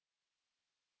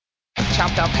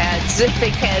chopped off heads,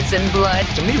 fake heads and blood.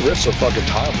 To me, riffs are fucking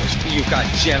timeless. You've got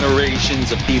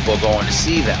generations of people going to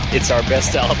see them. It's our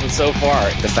best album so far.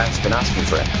 The fans have been asking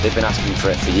for it. They've been asking for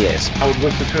it for years. I would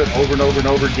listen to it over and over and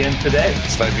over again today.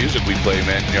 It's that music we play,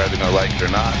 man. You're either going to like it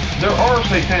or not. There are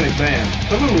satanic bands.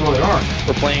 Some of them really aren't.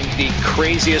 We're playing the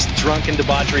craziest drunken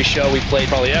debauchery show we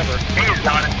played probably ever. He is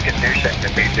not in condition to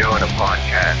be doing a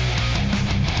podcast.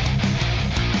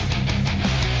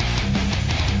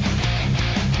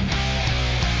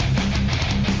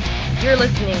 You're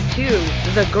listening to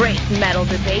the Great Metal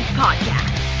Debate Podcast.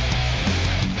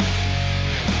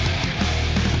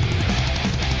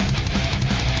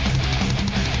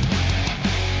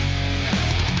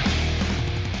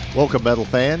 Welcome, metal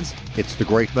fans. It's the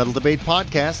Great Metal Debate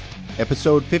Podcast,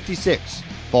 episode 56,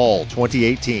 fall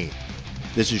 2018.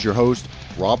 This is your host,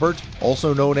 Robert,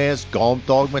 also known as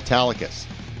Gomthog Metallicus.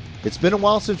 It's been a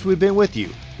while since we've been with you,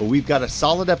 but we've got a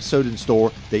solid episode in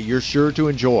store that you're sure to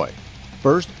enjoy.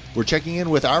 First, we're checking in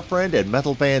with our friend and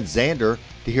metal fan Xander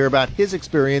to hear about his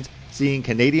experience seeing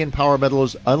Canadian power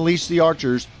metalers Unleash the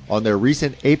Archers on their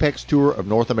recent Apex tour of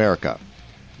North America.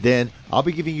 Then, I'll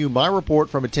be giving you my report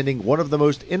from attending one of the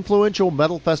most influential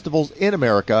metal festivals in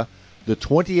America, the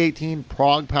 2018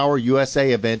 Prog Power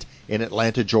USA event in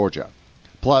Atlanta, Georgia.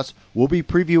 Plus, we'll be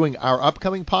previewing our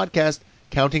upcoming podcast,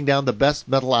 counting down the best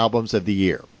metal albums of the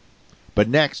year. But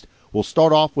next, we'll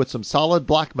start off with some solid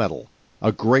black metal,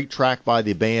 a great track by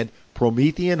the band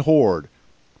Promethean Horde.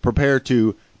 Prepare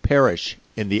to perish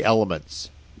in the elements.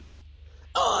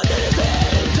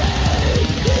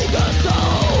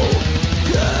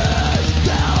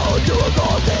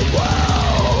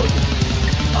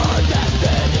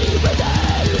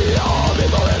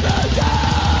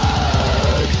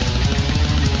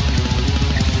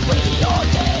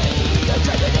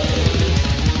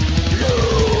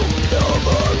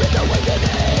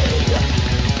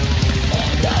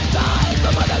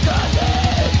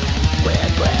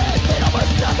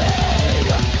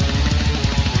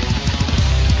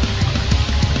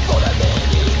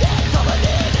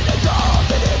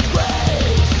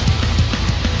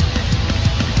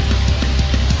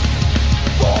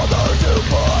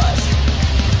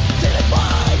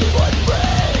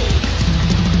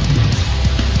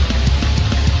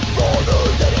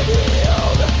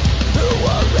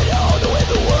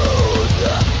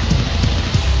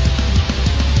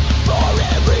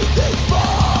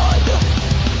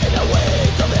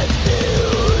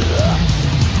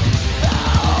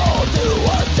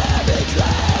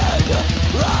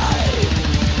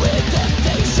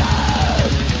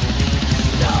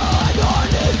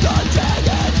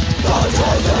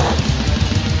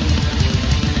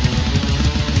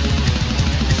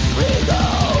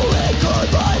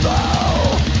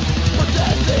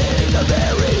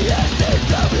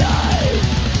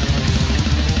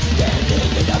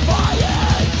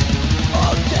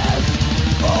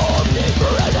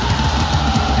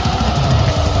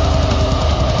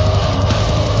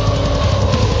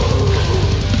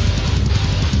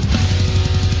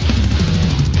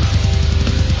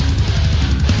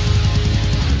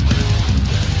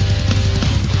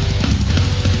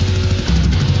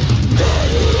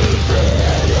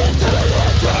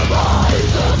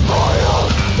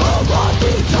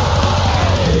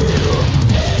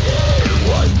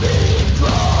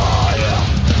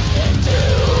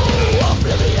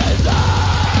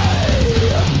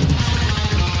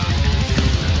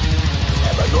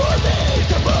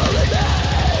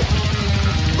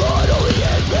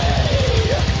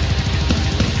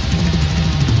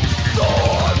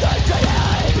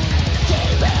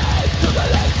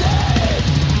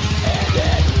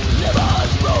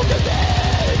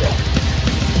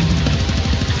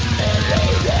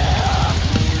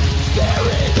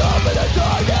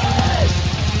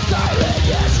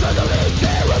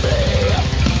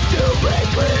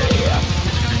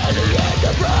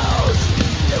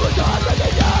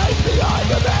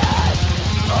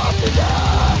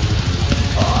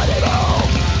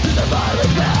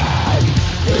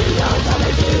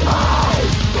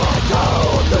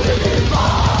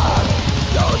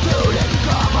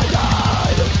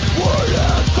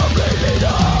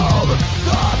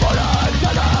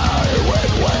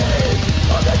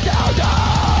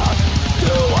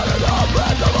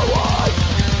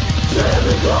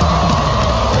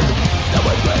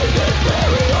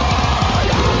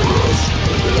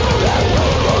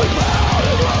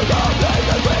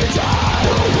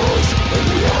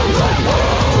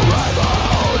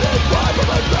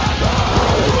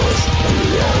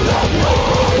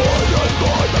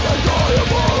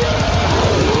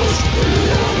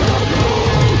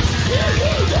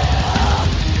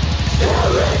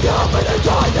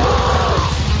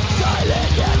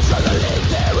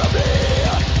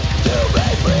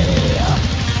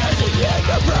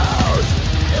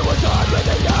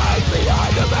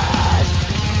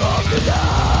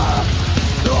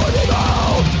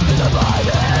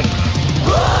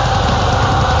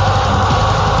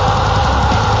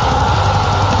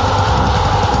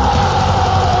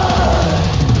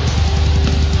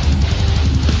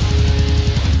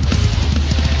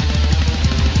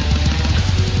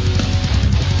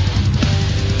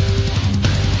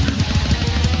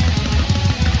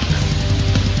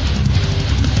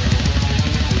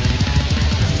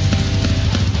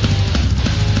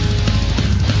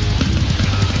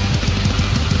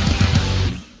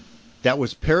 That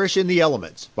was Perish in the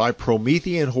Elements by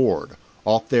Promethean Horde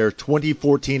off their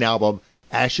 2014 album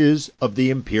Ashes of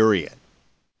the Empyrean.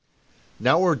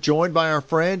 Now we're joined by our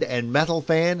friend and metal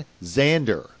fan,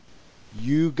 Xander.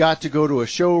 You got to go to a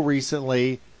show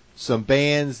recently, some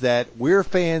bands that we're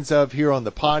fans of here on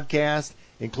the podcast,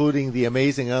 including the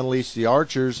amazing Unleash the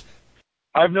Archers.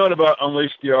 I've known about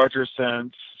Unleash the Archers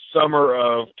since summer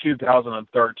of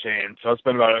 2013, so it's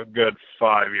been about a good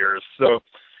 5 years. So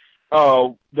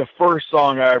the first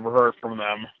song I ever heard from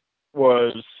them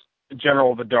was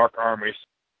General of the Dark Army.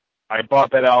 I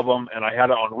bought that album, and I had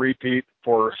it on repeat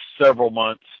for several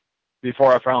months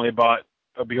before I finally bought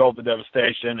Behold the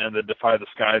Devastation and the Defy the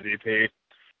Skies EP.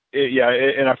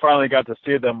 And I finally got to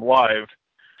see them live.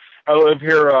 I live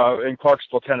here in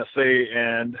Clarksville, Tennessee,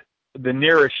 and the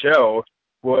nearest show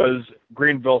was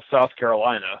Greenville, South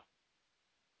Carolina.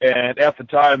 And at the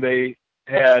time, they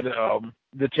had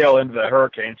the tail end of the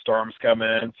hurricane storms come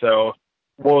in, so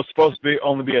what was supposed to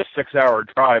only be a 6-hour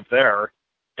drive there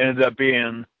ended up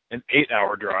being an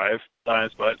 8-hour drive,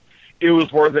 but it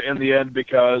was worth it in the end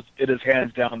because it is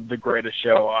hands down the greatest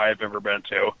show I've ever been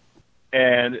to.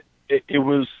 And it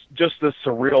was just this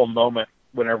surreal moment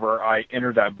whenever I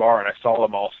entered that bar and I saw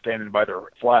them all standing by their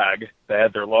flag that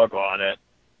had their logo on it.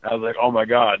 I was like, oh my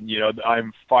God,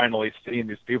 I'm finally seeing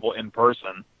these people in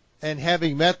person. And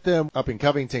having met them up in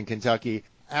Covington, Kentucky,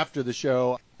 after the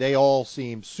show, they all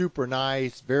seemed super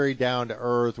nice, very down to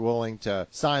earth, willing to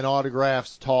sign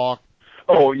autographs, talk.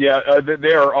 Oh, yeah,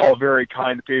 they are all very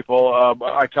kind people.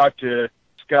 I talked to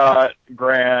Scott,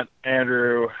 Grant,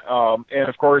 Andrew, and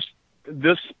of course,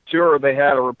 this tour they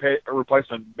had a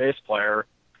replacement bass player.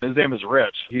 His name is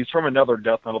Rich. He's from another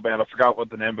death metal band. I forgot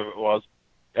what the name of it was.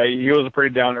 He was a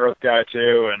pretty down-to-earth guy,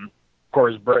 too, and of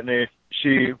course, Brittany,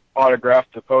 she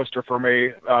autographed the poster for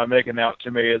me, making out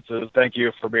to me. It says, "Thank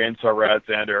you for being so rad,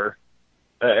 Xander."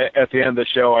 At the end of the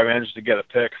show, I managed to get a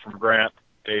pic from Grant.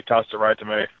 He tossed it right to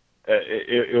me.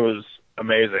 It was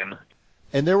amazing.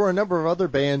 And there were a number of other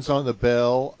bands on the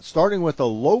bill, starting with a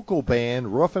local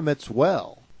band, Ruffimit's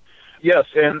Well. Yes,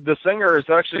 and the singer is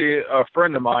actually a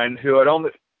friend of mine who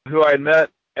I met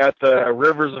at the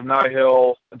Rivers of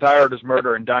Nihil, Die Hard is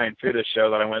Murder, and Dying Fetus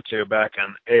show that I went to back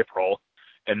in April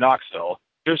in Knoxville.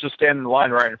 She was just standing in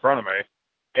line right in front of me,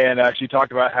 and she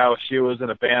talked about how she was in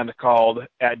a band called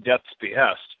At Death's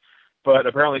Behest, but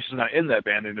apparently she's not in that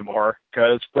band anymore,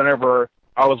 because whenever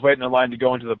I was waiting in line to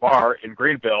go into the bar in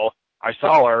Greenville, I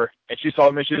saw her, and she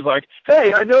saw me, and she was like,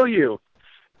 "Hey, I know you."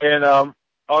 And I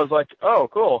was like, "Oh,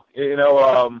 cool.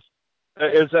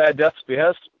 Is At Death's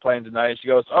Behest playing tonight?" And she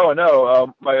goes, "Oh,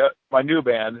 no, my new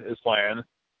band is playing."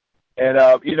 And,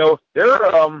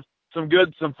 they're some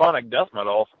good symphonic death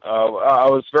metal. I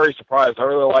was very surprised. I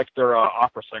really liked their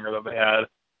opera singer that they had,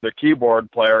 their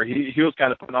keyboard player. He was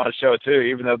kind of putting on a show, too,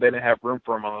 even though they didn't have room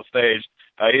for him on the stage.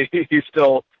 He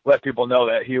still let people know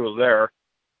that he was there.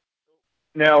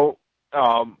 Now,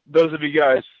 those of you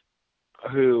guys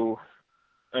who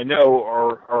I know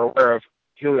are aware of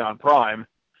Helion Prime,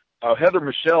 Heather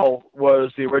Michelle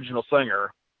was the original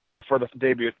singer for the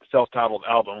debut self-titled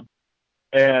album,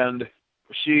 and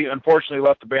she unfortunately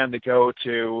left the band to go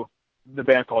to the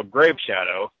band called Grave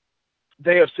Shadow.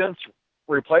 They have since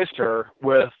replaced her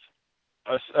with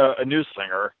a new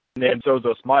singer named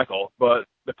Zozos Michael, but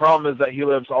the problem is that he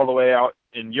lives all the way out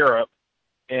in Europe,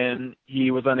 and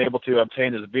he was unable to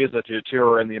obtain his visa to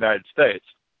tour in the United States.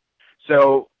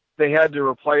 So they had to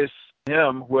replace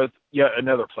him with yet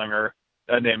another singer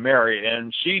named Mary,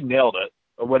 and she nailed it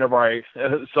whenever I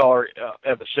saw her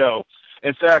at the show.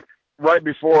 In fact, right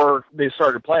before they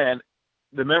started playing,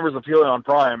 the members of Helion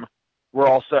Prime were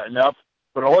all setting up,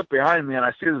 but I look behind me and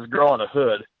I see this girl in a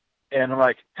hood, and I'm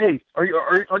like, "Hey,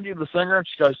 aren't you the singer?" And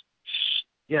she goes, "Shh,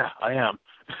 yeah, I am."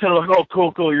 And I'm like,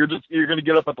 "Oh, cool. You're going to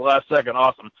get up at the last second.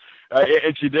 Awesome."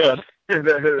 And she did.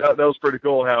 That was pretty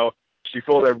cool how she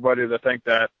fooled everybody to think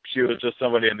that she was just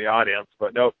somebody in the audience.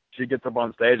 But nope, she gets up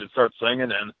on stage and starts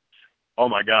singing, and oh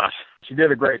my gosh, she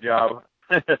did a great job.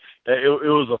 It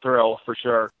was a thrill for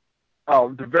sure.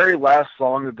 The very last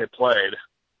song that they played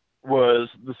was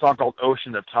the song called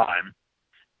Ocean of Time.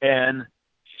 And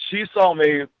she saw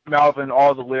me mouthing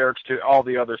all the lyrics to all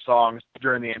the other songs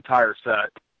during the entire set.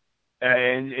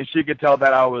 And she could tell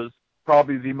that I was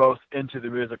probably the most into the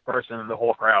music person in the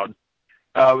whole crowd.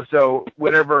 So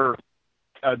whenever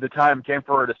the time came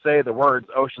for her to say the words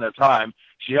Ocean of Time,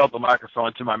 she held the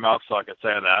microphone to my mouth so I could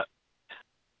say that.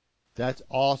 That's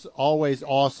awesome. Always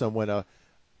awesome when a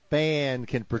fan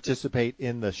can participate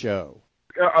in the show.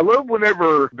 I love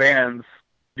whenever bands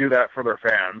do that for their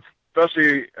fans,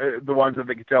 especially the ones that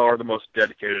they can tell are the most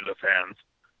dedicated of fans.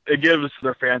 it gives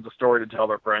their fans a story to tell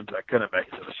their friends that couldn't make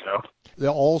it to the show.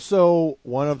 Also,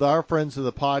 one of our friends of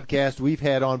the podcast we've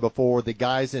had on before, the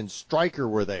guys in Stryker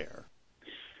were there.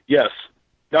 Yes,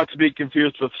 not to be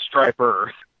confused with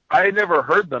Striper. I had never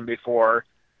heard them before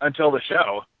until the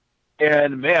show.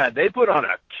 And, man, they put on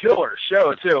a killer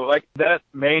show, too. Like, that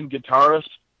main guitarist,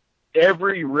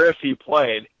 every riff he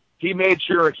played, he made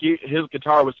sure his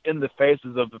guitar was in the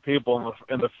faces of the people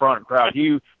in the front crowd.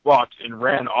 He walked and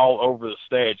ran all over the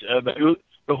stage. The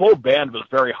whole band was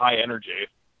very high energy.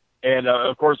 And,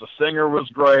 of course, the singer was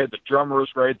great, the drummer was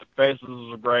great, the bassist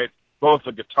was great, both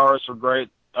the guitarists were great.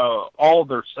 All of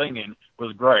their singing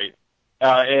was great.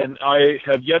 And I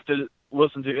have yet to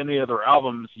listen to any of their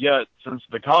albums yet since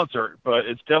the concert, but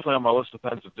it's definitely on my list of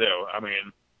things to do. I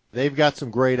mean, they've got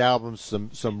some great albums,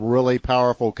 some really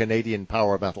powerful Canadian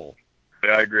power metal.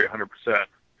 Yeah, I agree 100%.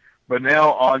 But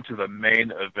now on to the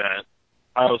main event.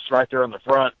 I was right there in the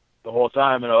front the whole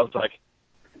time, and I was like,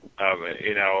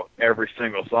 every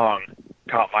single song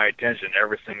caught my attention.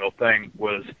 Every single thing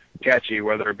was catchy,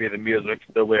 whether it be the music,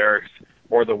 the lyrics,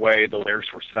 or the way the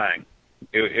lyrics were sang.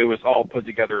 It was all put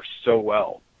together so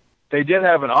well. They did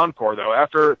have an encore, though.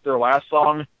 After their last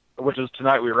song, which is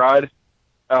Tonight We Ride,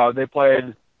 they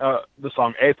played the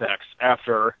song Apex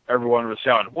after everyone was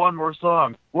shouting, one more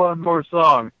song, one more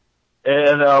song.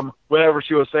 And whenever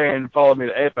she was saying, follow me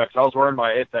to Apex, I was wearing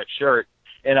my Apex shirt,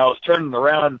 and I was turning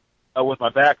around with my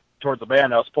back towards the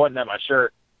band. I was pointing at my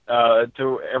shirt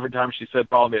to every time she said,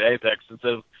 follow me to Apex. It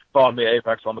says, follow me to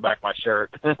Apex on the back of my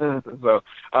shirt. So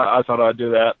I thought I'd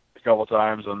do that a couple of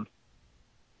times, and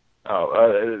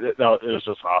it was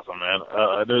just awesome, man.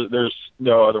 There's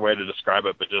no other way to describe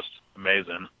it but just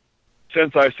amazing.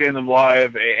 Since I've seen them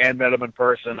live and met them in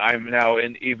person, I'm now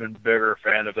an even bigger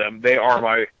fan of them. They are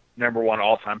my number one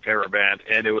all-time favorite band,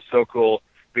 and it was so cool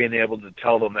being able to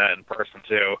tell them that in person,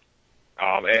 too.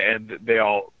 And they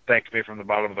all thanked me from the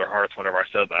bottom of their hearts whenever I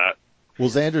said that. Well,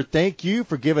 Xander, thank you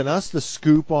for giving us the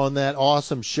scoop on that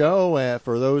awesome show.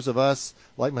 For those of us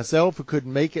like myself who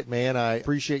couldn't make it, man, I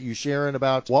appreciate you sharing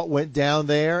about what went down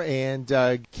there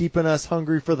and keeping us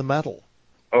hungry for the metal.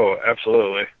 Oh,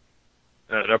 absolutely.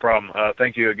 No problem.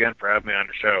 Thank you again for having me on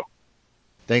your show.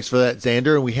 Thanks for that,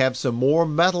 Xander. And we have some more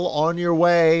metal on your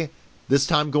way, this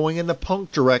time going in the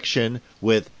punk direction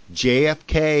with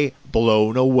JFK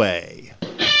Blown Away.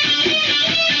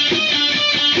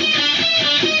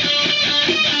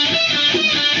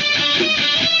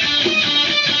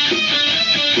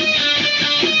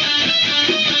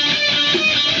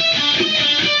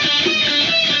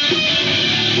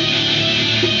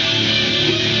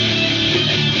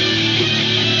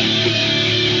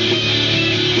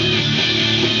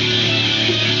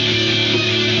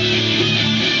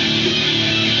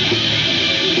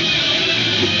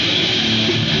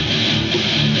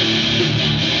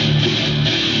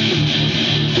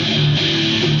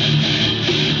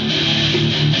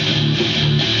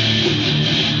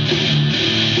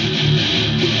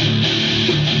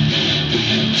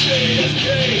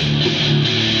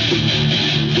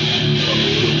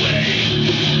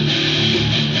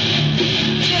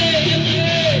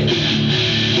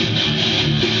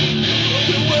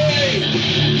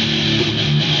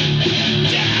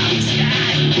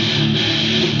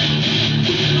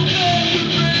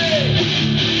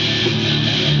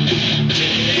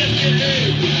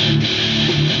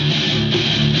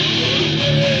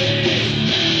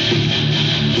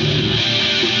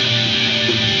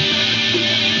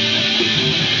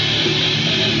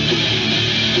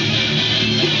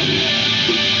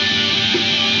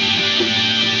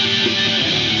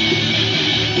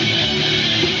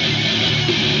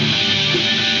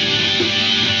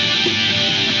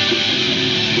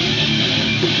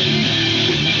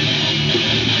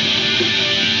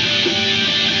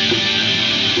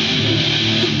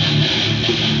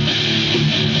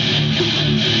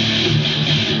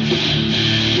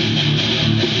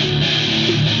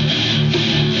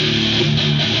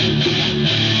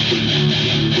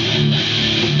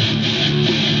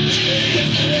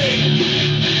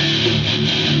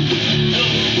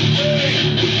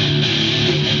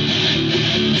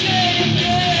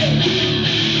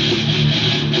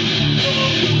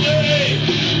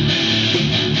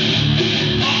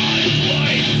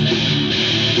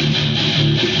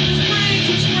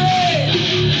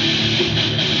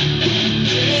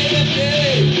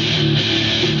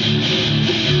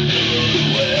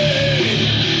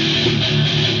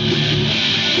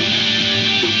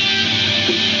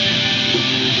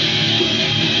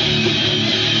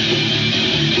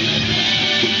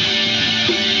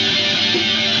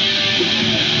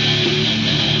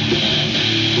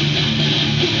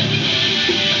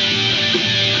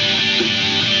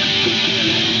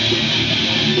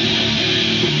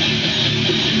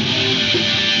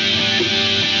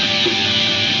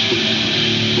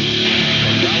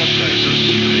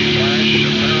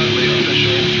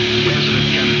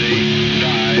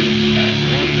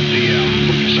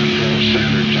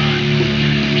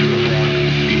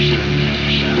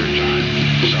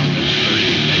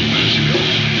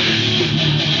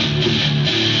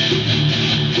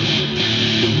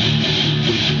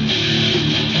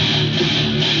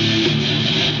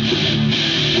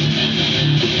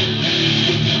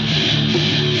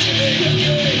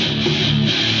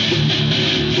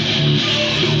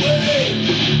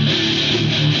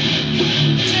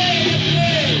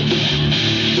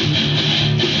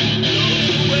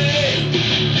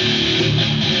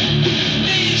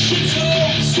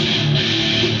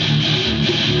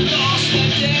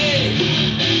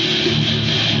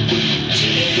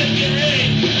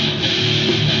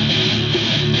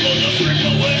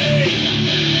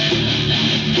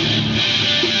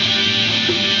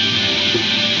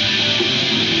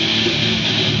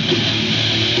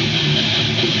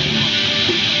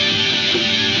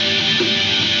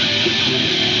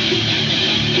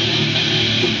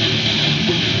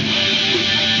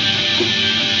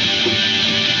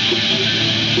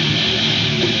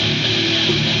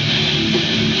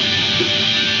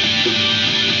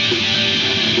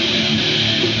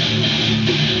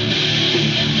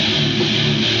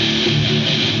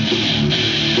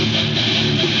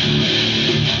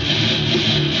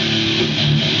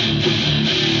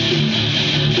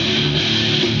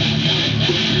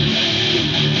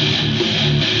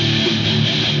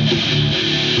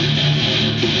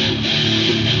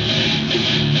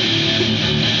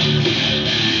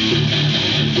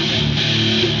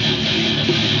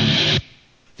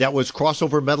 That was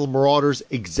Crossover Metal Marauders'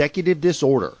 Executive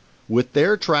Disorder with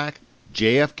their track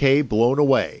JFK Blown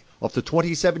Away off the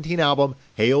 2017 album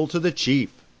Hail to the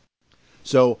Chief.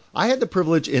 So I had the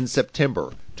privilege in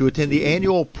September to attend the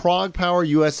annual Prog Power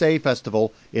USA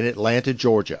Festival in Atlanta,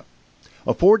 Georgia.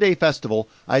 A 4-day festival,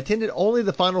 I attended only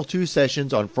the final 2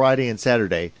 sessions on Friday and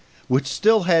Saturday, which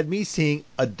still had me seeing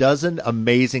a dozen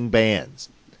amazing bands.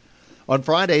 On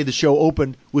Friday, the show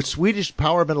opened with Swedish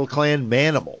power metal clan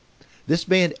Manimal. This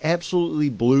band absolutely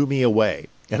blew me away,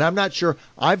 and I'm not sure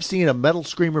I've seen a metal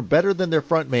screamer better than their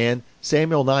frontman,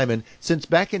 Samuel Nyman, since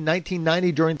back in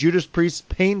 1990 during Judas Priest's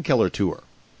Painkiller tour.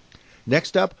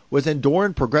 Next up was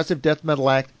Andorran progressive death metal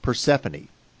act Persephone.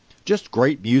 Just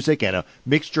great music and a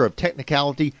mixture of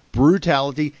technicality,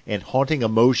 brutality, and haunting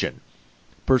emotion.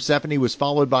 Persephone was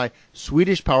followed by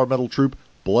Swedish power metal troupe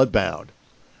Bloodbound.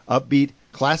 Upbeat,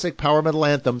 classic power metal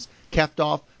anthems capped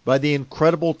off by the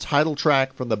incredible title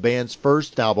track from the band's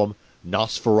first album,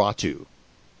 Nosferatu.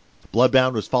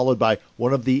 Bloodbound was followed by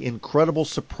one of the incredible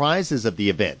surprises of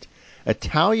the event,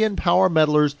 Italian power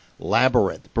metalers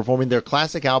Labyrinth, performing their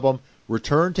classic album,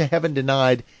 Return to Heaven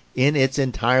Denied, in its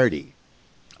entirety.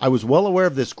 I was well aware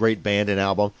of this great band and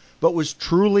album, but was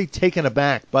truly taken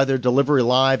aback by their delivery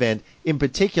live and, in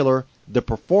particular, the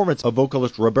performance of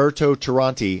vocalist Roberto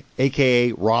Taranti,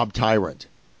 aka Rob Tyrant.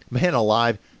 Man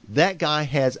alive, that guy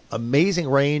has amazing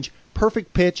range,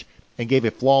 perfect pitch, and gave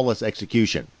a flawless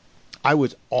execution. I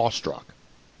was awestruck.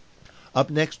 Up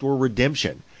next were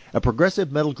Redemption, a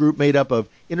progressive metal group made up of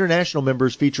international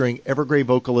members featuring Evergrey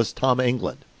vocalist Tom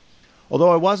England.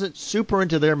 Although I wasn't super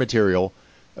into their material,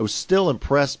 I was still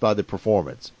impressed by the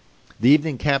performance. The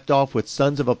evening capped off with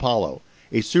Sons of Apollo,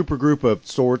 a supergroup of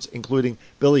sorts including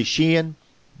Billy Sheehan,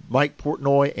 Mike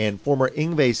Portnoy, and former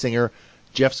Yngwie singer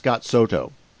Jeff Scott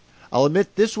Soto. I'll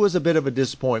admit this was a bit of a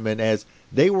disappointment as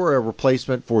they were a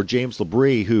replacement for James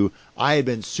LaBrie, who I had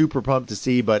been super pumped to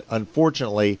see but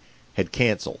unfortunately had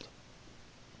canceled.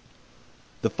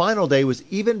 The final day was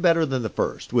even better than the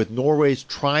first, with Norway's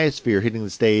Triosphere hitting the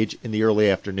stage in the early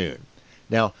afternoon.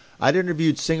 Now, I'd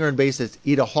interviewed singer and bassist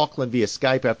Ida Hawkland via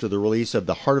Skype after the release of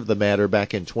The Heart of the Matter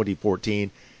back in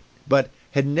 2014, but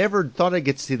had never thought I'd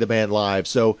get to see the band live,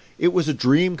 so it was a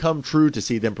dream come true to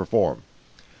see them perform.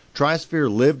 Triosphere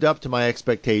lived up to my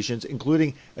expectations,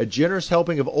 including a generous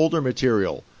helping of older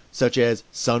material, such as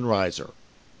Sunriser.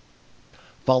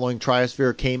 Following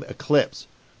Triosphere came Eclipse,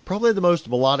 probably the most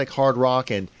melodic hard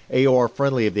rock and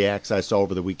AOR-friendly of the acts I saw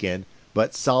over the weekend,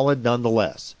 but solid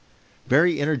nonetheless.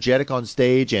 Very energetic on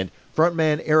stage, and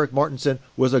frontman Eric Martinson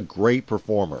was a great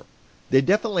performer. They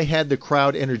definitely had the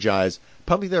crowd energized,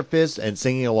 pumping their fists and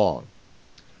singing along.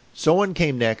 Soen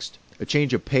came next, a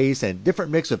change of pace and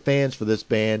different mix of fans for this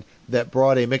band that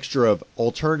brought a mixture of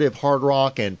alternative hard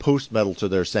rock and post-metal to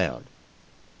their sound.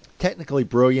 Technically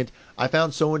brilliant, I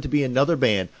found Soen to be another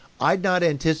band I'd not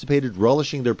anticipated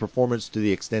relishing their performance to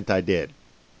the extent I did.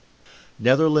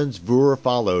 Netherlands Vuur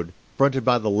followed, fronted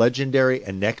by the legendary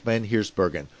Anneke van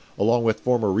Giersbergen, along with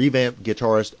former Revamp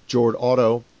guitarist Jord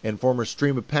Otto and former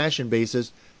Stream of Passion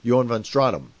bassist Johan van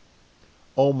Stratum.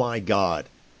 Oh my god,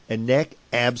 Anneke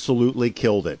absolutely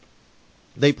killed it.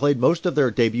 They played most of their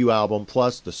debut album,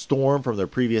 plus The Storm from their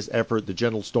previous effort, The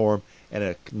Gentle Storm, and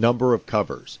a number of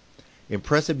covers.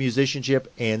 Impressive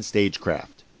musicianship and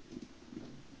stagecraft.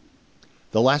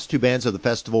 The last 2 bands of the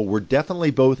festival were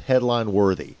definitely both headline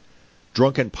worthy.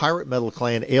 Drunken pirate metal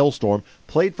clan Ailstorm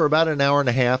played for about an hour and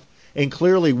a half and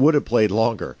clearly would have played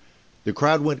longer. The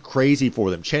crowd went crazy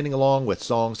for them, chanting along with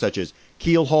songs such as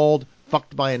Keelhauled,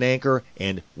 Fucked by an Anchor,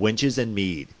 and Wenches and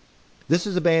Mead. This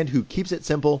is a band who keeps it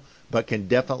simple but can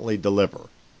definitely deliver.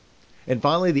 And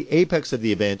finally, the apex of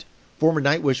the event, former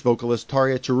Nightwish vocalist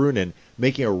Tarja Turunen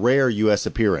making a rare U.S.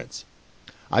 appearance.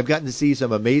 I've gotten to see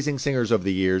some amazing singers over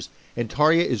the years, and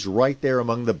Tarja is right there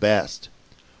among the best.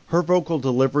 Her vocal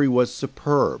delivery was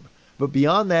superb, but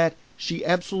beyond that, she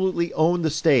absolutely owned the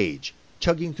stage,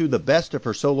 chugging through the best of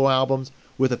her solo albums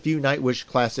with a few Nightwish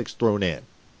classics thrown in.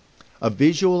 A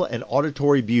visual and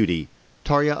auditory beauty,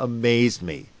 Tarja amazed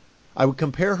me. I would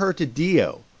compare her to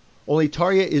Dio, only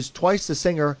Tarja is twice the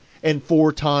singer and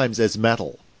 4 times as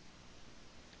metal.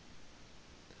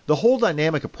 The whole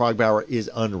dynamic of ProgPower is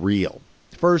unreal.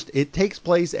 First, it takes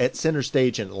place at Center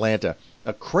Stage in Atlanta,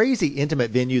 a crazy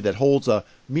intimate venue that holds a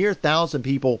mere 1,000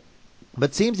 people,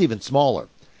 but seems even smaller.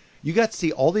 You got to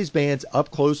see all these bands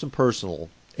up close and personal,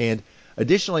 and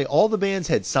additionally, all the bands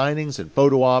had signings and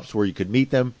photo ops where you could meet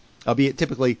them, albeit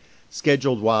typically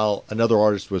scheduled while another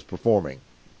artist was performing.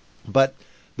 But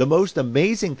the most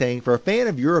amazing thing for a fan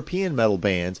of European metal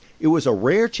bands, it was a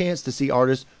rare chance to see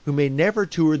artists who may never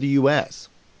tour the U.S.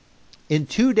 In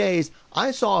 2 days,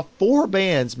 I saw 4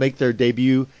 bands make their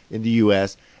debut in the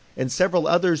U.S. and several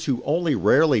others who only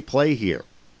rarely play here.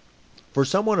 For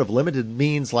someone of limited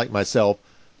means like myself,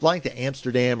 flying to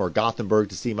Amsterdam or Gothenburg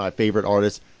to see my favorite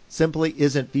artists simply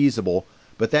isn't feasible,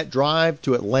 but that drive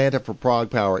to Atlanta for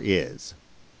ProgPower is.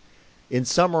 In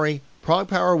summary,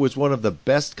 ProgPower was one of the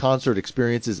best concert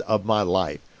experiences of my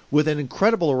life, with an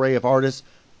incredible array of artists,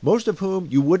 most of whom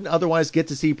you wouldn't otherwise get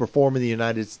to see perform in the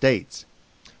United States.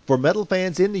 For metal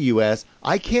fans in the U.S.,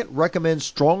 I can't recommend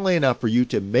strongly enough for you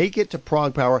to make it to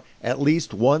ProgPower at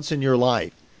least once in your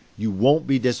life. You won't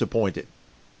be disappointed.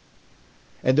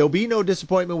 And there'll be no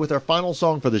disappointment with our final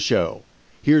song for the show.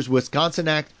 Here's Wisconsin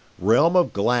act Realm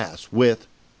of Glass with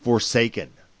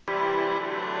Forsaken.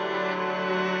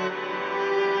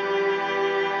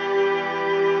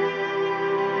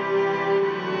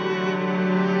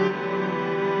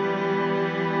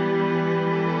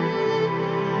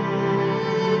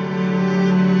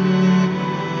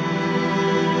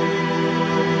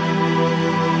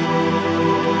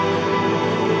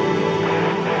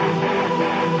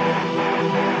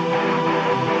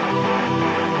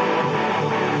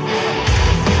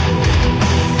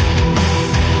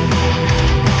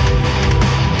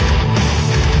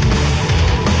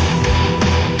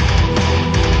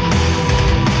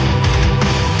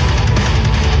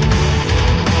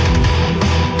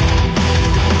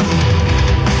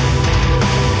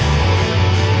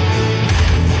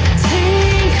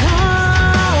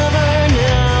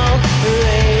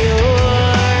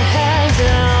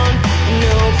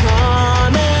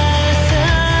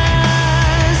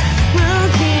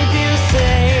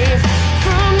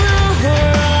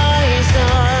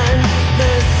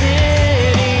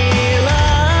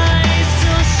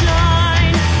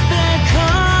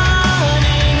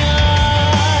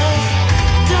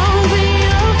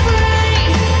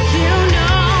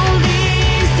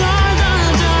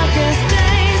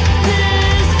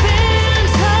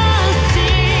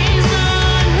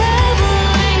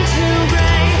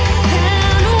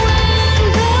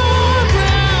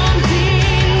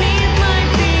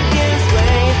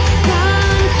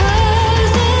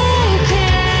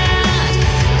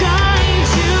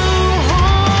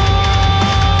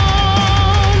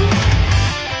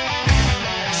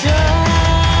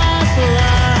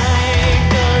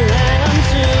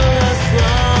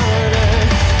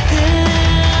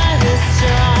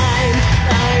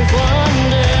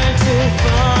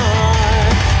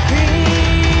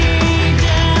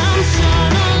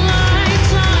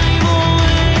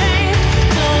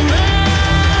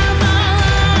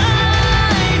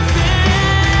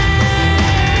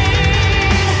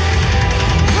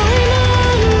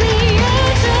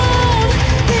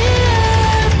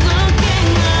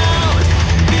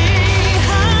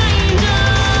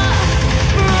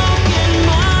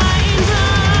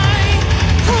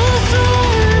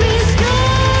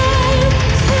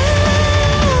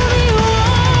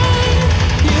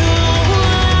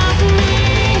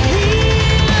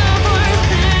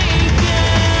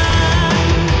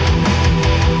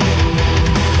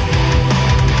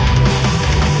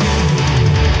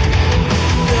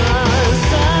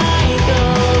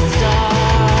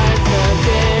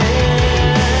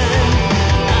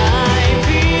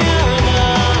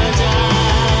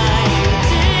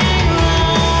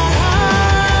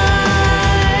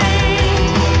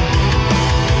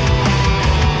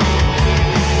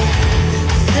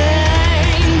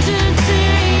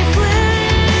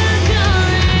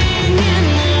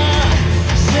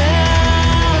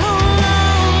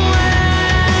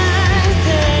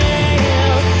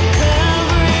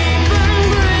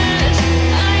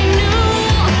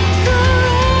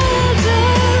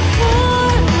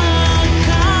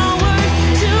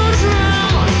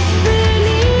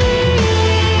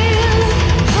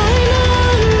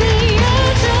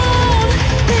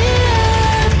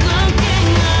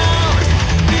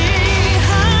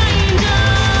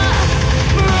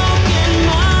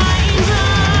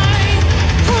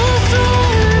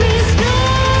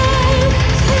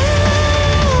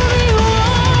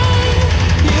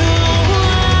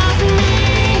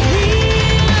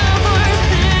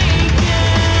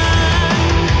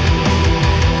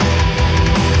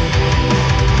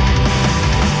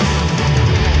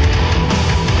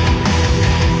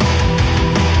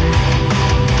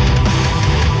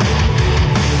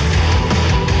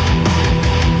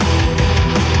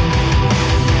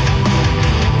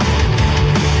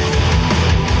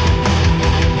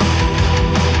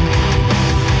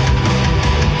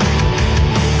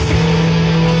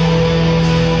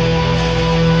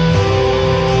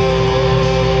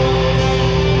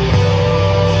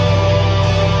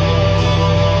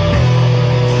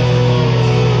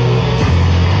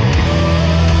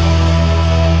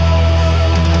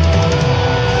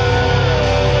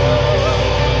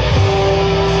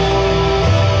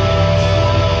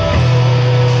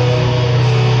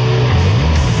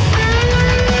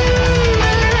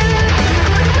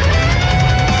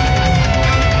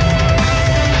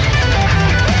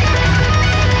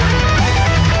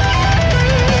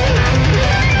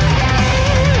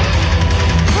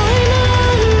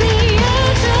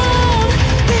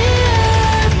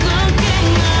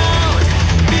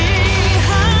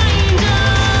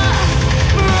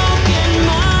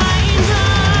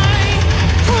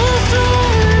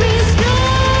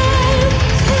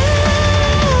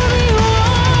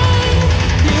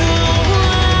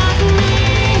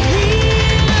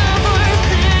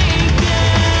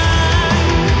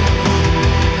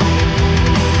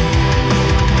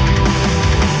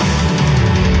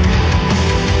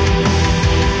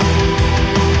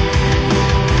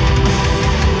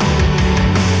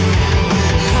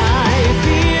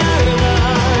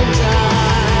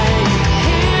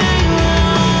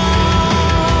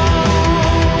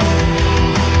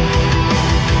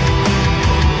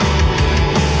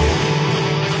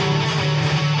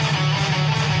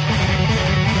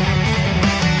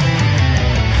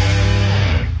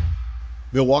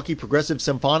 Milwaukee progressive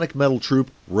symphonic metal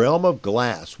troupe Realm of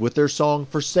Glass with their song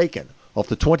Forsaken off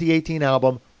the 2018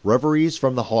 album Reveries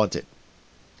from the Haunted.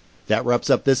 That wraps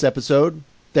up this episode.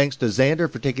 Thanks to Xander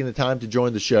for taking the time to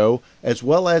join the show, as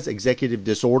well as Executive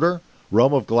Disorder,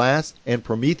 Realm of Glass, and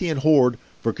Promethean Horde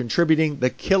for contributing the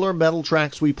killer metal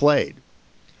tracks we played.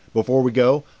 Before we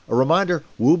go, a reminder,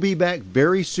 we'll be back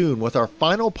very soon with our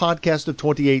final podcast of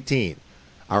 2018,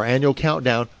 our annual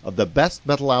countdown of the best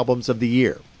metal albums of the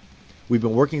year. We've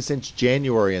been working since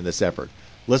January in this effort,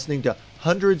 listening to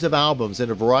hundreds of albums in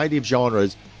a variety of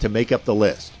genres to make up the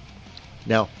list.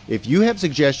 Now, if you have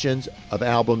suggestions of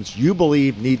albums you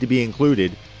believe need to be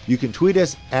included, you can tweet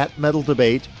us at Metal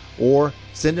Debate or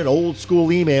send an old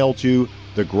school email to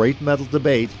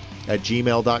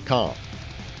thegreatmetaldebate@gmail.com.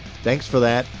 Thanks for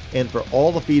that and for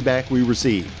all the feedback we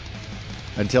receive.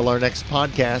 Until our next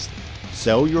podcast,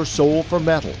 sell your soul for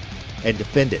metal and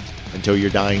defend it until your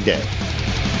dying day.